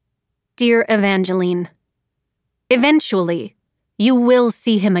Dear Evangeline, eventually, you will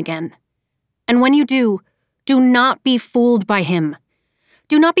see him again. And when you do not be fooled by him.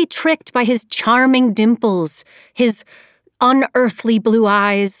 Do not be tricked by his charming dimples, his unearthly blue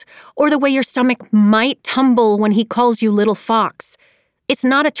eyes, or the way your stomach might tumble when he calls you little fox. It's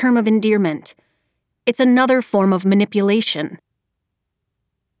not a term of endearment. It's another form of manipulation.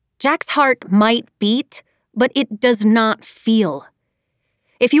 Jack's heart might beat, but it does not feel.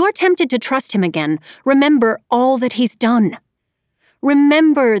 If you are tempted to trust him again, remember all that he's done.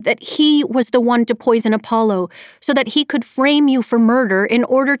 Remember that he was the one to poison Apollo so that he could frame you for murder in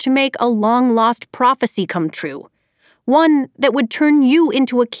order to make a long-lost prophecy come true. One that would turn you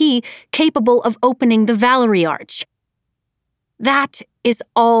into a key capable of opening the Valerie Arch. That is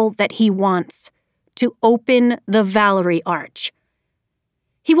all that he wants, to open the Valerie Arch.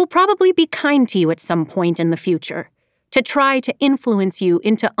 He will probably be kind to you at some point in the future, to try to influence you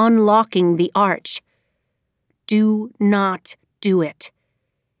into unlocking the arch. Do not do it.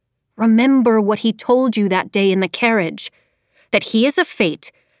 Remember what he told you that day in the carriage, that he is a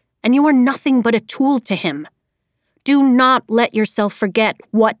fate, and you are nothing but a tool to him. Do not let yourself forget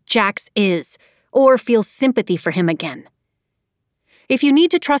what Jax is, or feel sympathy for him again. If you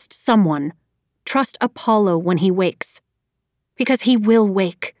need to trust someone, trust Apollo when he wakes, because he will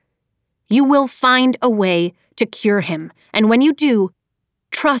wake. You will find a way to cure him, and when you do,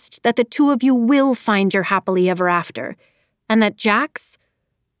 trust that the two of you will find your happily ever after, and that Jax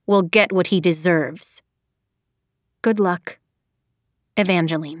will get what he deserves. Good luck,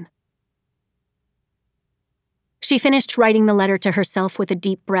 Evangeline. She finished writing the letter to herself with a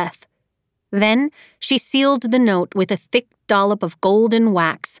deep breath. Then she sealed the note with a thick dollop of golden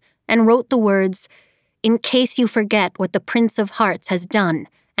wax and wrote the words, "In case you forget what the Prince of Hearts has done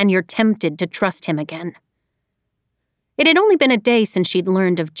and you're tempted to trust him again." It had only been a day since she'd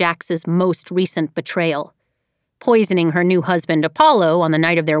learned of Jax's most recent betrayal, poisoning her new husband Apollo on the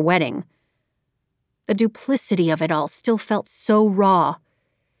night of their wedding. The duplicity of it all still felt so raw.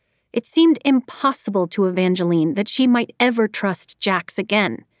 It seemed impossible to Evangeline that she might ever trust Jax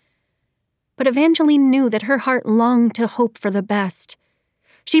again. But Evangeline knew that her heart longed to hope for the best.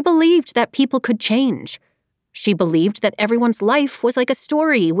 She believed that people could change. She believed that everyone's life was like a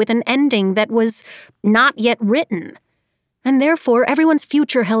story with an ending that was not yet written, and therefore everyone's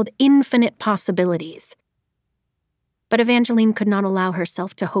future held infinite possibilities. But Evangeline could not allow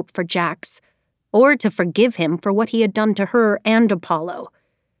herself to hope for Jax, or to forgive him for what he had done to her and Apollo.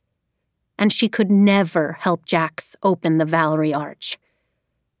 And she could never help Jax open the Valerie Arch.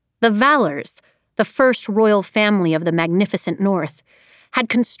 The Valors, the first royal family of the magnificent North, had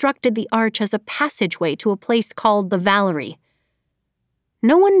constructed the arch as a passageway to a place called the Valerie.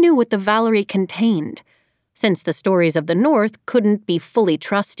 No one knew what the Valerie contained, since the stories of the North couldn't be fully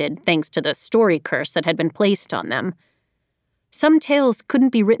trusted thanks to the story curse that had been placed on them. Some tales couldn't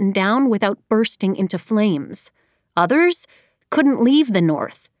be written down without bursting into flames. Others couldn't leave the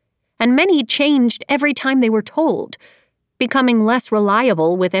North, and many changed every time they were told, becoming less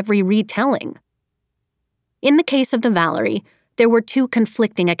reliable with every retelling. In the case of the Valerie, there were two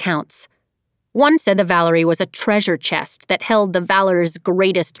conflicting accounts. One said the Valerie was a treasure chest that held the Valor's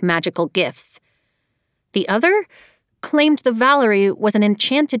greatest magical gifts. The other claimed the Valerie was an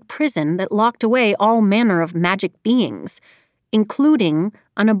enchanted prison that locked away all manner of magic beings, including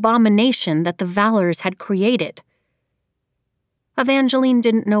an abomination that the Valors had created. Evangeline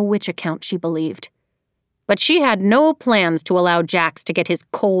didn't know which account she believed, but she had no plans to allow Jax to get his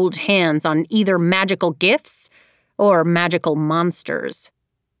cold hands on either magical gifts or magical monsters.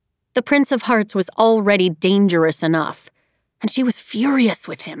 The Prince of Hearts was already dangerous enough, and she was furious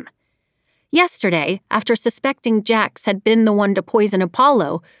with him. Yesterday, after suspecting Jax had been the one to poison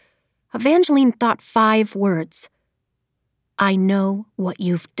Apollo, Evangeline thought 5 words. I know what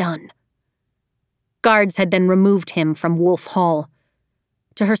you've done. Guards had then removed him from Wolf Hall.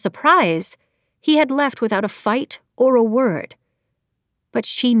 To her surprise, he had left without a fight or a word. But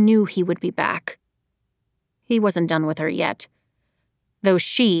she knew he would be back. He wasn't done with her yet, though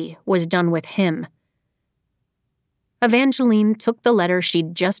she was done with him. Evangeline took the letter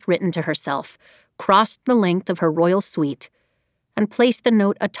she'd just written to herself, crossed the length of her royal suite, and placed the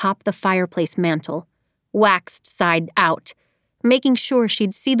note atop the fireplace mantel, waxed side out, making sure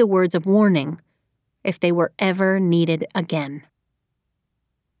she'd see the words of warning if they were ever needed again.